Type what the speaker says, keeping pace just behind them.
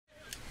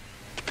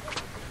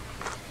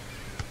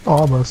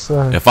Oh, I'm about to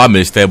say. If I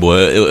missed that, boy,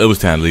 it was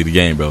time to leave the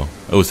game, bro.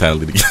 It was time to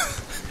leave the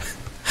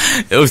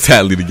game. It was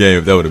time to leave the game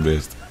if that would have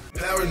missed.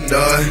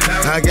 Paranoid,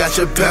 I got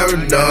you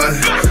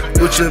paranoid.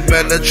 Put your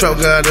man the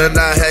trunk gun and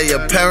I had you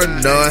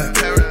paranoid.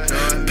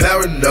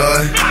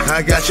 Paranoid,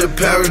 I got you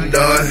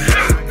paranoid.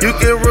 You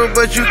can run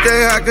but you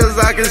can't hide cause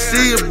I can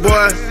see you,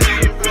 boy.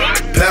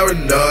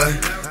 Paranoid.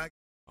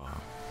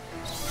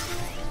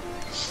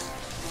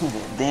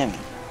 Damn. I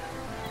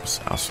was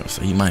trying to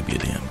say he might be a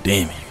damn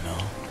damn, you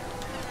know.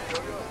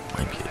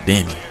 Might be a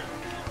damn.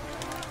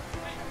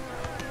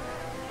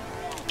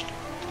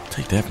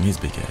 Take that from his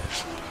big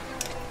ass.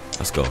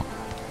 Let's go.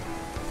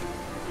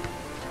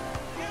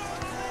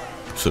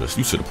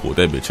 You should have pulled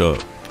that bitch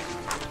up.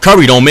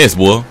 Curry don't miss,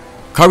 boy.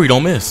 Curry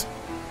don't miss.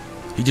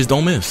 He just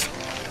don't miss.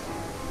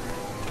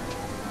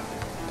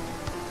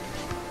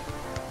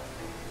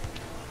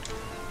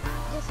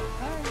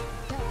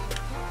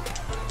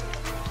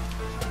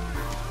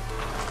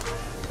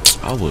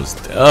 I was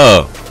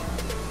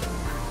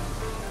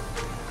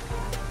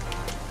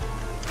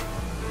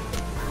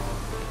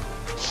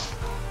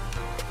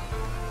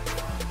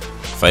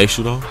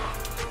facial though.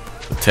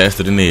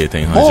 Tested and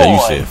everything, huh? So you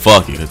said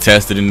fuck it.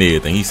 Tested and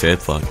everything. He said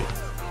fuck it.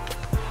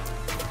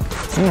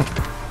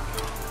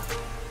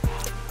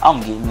 I'm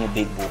getting me a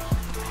big boy.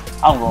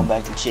 I'm going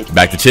back to chicken.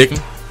 Back to chicken?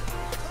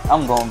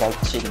 I'm going back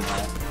to chicken,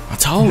 man. I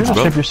told you,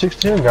 bro. You're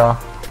 6'10" guy.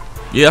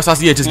 Yeah, that's what I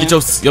said. Yeah, just get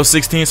your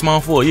 16 small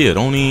forward. Yeah,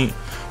 don't even.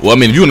 Well, I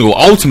mean, if you want to go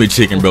ultimate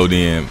chicken, bro,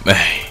 then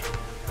hey.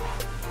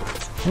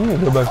 You need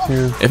to go back to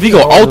your. If he go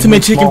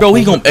ultimate chicken, bro,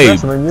 he gonna. Hey,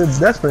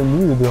 that's been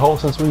you the whole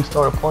since we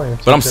started playing.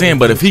 But I'm saying,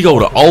 but if he go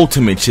to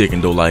ultimate chicken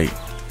though, like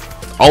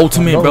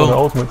ultimate, bro. The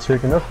ultimate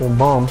chicken, that's for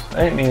bums.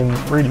 Ain't even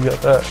Reedy got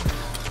that.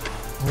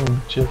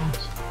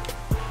 Chickens.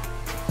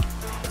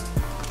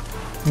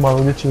 I'm about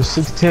to get you a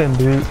 6'10",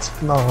 dude.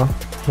 Nah.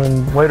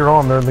 Then later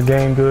on, they're in the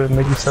game good,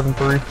 make you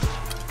 7'3".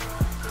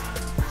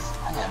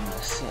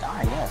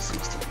 I got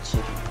 16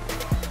 chicken.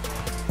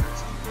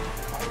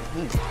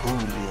 He's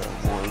booty,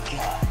 boy.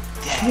 God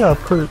damn. Yeah,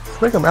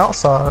 make him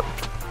outside.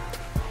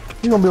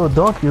 You're gonna be able to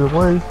dunk either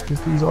way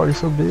if he's already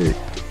so big.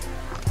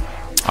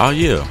 Oh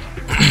yeah.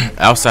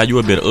 Outside you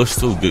a better ush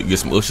too. Get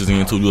some ushers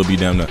in too. You'll be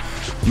down there.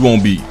 You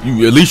won't be.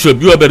 You at least you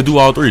better do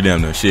all three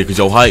down there. Shit, cause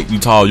your height, you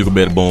tall, you can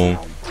better boom.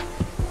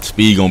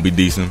 Speed gonna be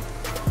decent.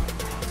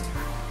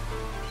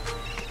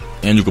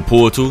 And you can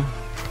pull too.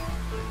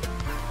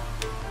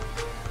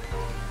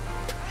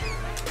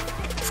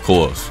 Of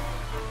course.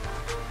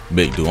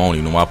 Big dude, I don't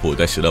even know why I pulled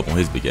that shit up on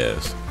his big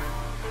ass.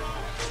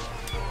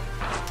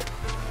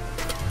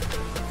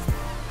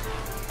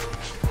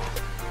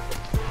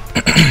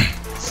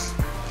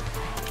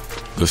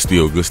 Good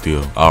steal, good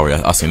steal.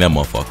 Alright, I seen that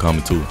motherfucker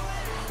coming too.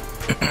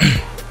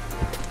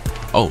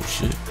 Oh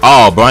shit.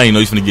 Oh, bro, I ain't know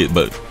he's finna get,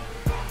 but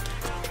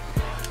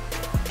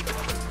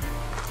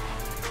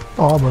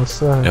oh, I'm about to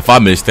say. if I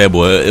missed that,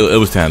 boy, it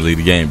was time to leave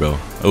the game, bro.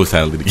 It was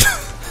time to leave the game.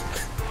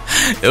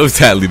 It was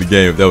time to leave the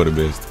game if that would have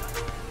missed.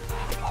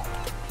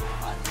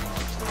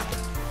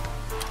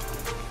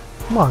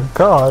 My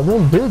God,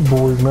 them big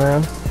boys,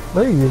 man.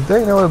 They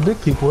ain't no other big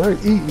people. They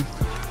eating.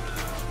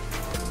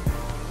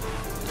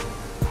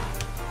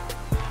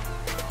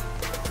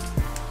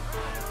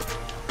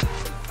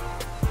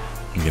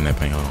 I'm getting that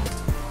paint, hold on.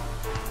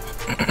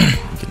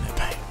 I'm getting that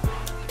paint.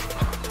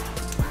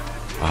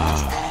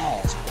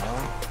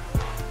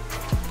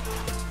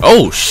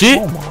 Oh shit!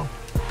 Oh,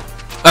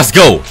 let's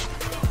go.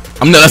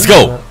 Let's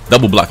go.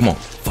 Double block. Come on.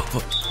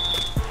 Fuck.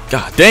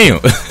 God damn.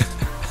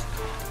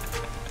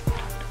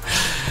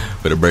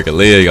 Better break a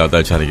leg out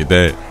there trying to get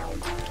that.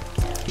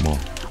 Come on.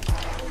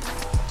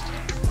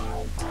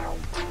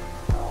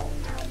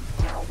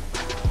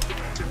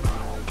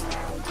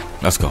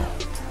 Let's go.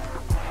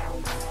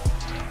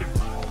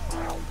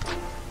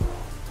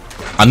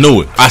 I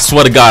knew it. I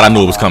swear to God, I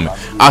knew it was coming.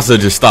 I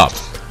said just stop.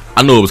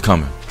 I knew it was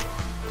coming.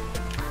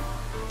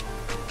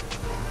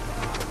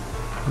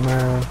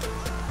 man.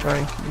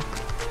 Thank you.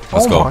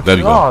 Let's go. There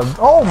we go.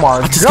 Oh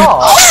my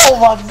God. Oh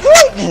my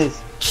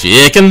goodness.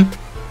 Chicken.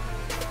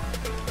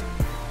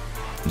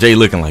 Jay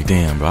looking like,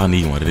 damn, bro, I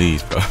need one of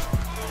these, bro.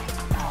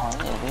 Oh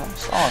yeah, dude, I'm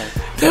sorry.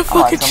 That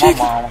fucking chicken.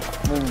 My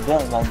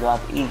mom, when I go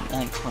out to eat,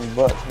 I ain't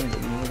 $20. We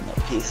didn't even know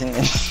kicks in.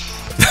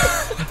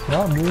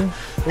 Nah, dude.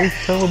 They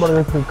tell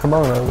everybody to come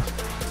on over.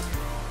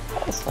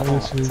 20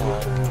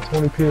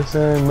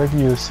 PSN, make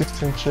you a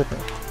 16 chicken.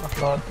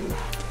 That's what I do.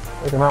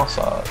 Make them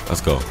outside.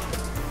 Let's go.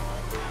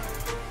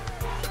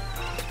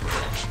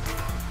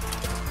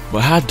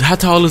 But how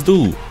tall is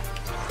dude?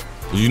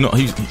 You know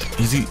he's what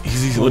is he?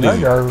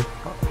 Guy,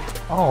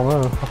 I don't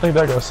know. I think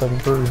that guy's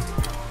 7'3".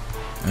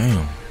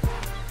 Damn.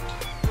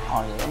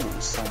 Oh yeah, that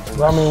dude's 7'3".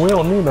 But I mean, we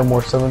don't need no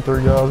more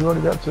 7'3" guys. We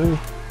already got 2.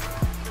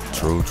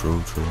 True.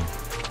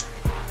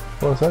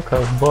 What's that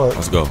guy's butt?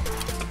 Let's go.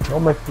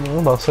 Don't make. I'm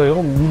about to say,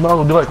 you might as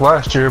well do like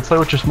last year. Play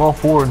with your small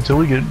forward until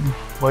we get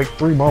like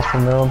 3 months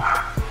from now.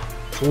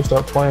 So we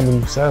start playing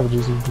them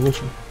savages in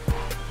position.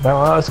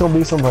 Now it's gonna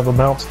be some type of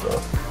bounce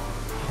stuff.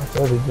 That's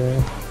every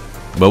game.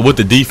 But with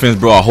the defense,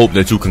 bro, I hope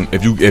that you can.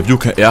 If you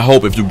can, I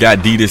hope if you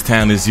got D this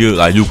time this year,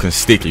 like you can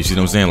stick it. You see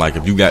what I'm saying? Like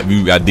if you got D,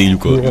 you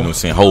could, you know what I'm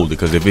saying, hold it.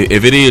 Because if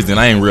it is, then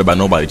I ain't worried about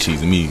nobody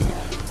cheating me.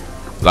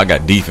 Cause I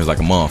got defense like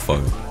a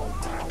motherfucker.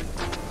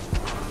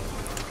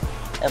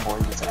 That boy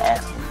is an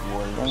athlete,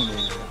 boy. Them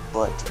niggas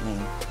butt to me.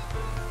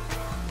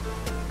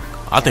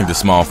 I think the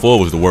small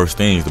forward was the worst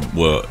thing.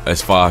 Well,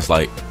 as far as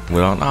like,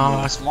 well,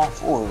 nah, small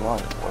forward are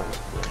the worst.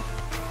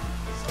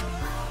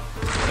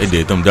 They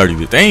did them dirty.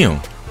 But damn.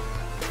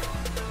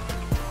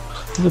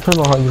 It depends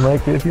on how you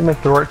make it. If you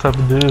make the right type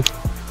of div.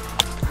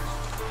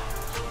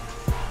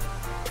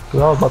 Cause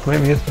I was about to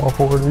make me a small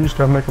forward. You just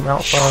gotta make them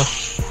outside.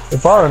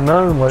 If I had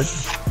known, like,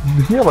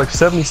 if you have like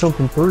 70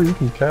 something three, you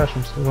can cash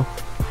them still.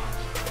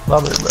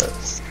 Not very bad.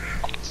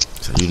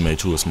 So you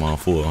made you a small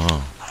forward,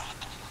 huh?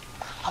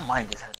 I might just have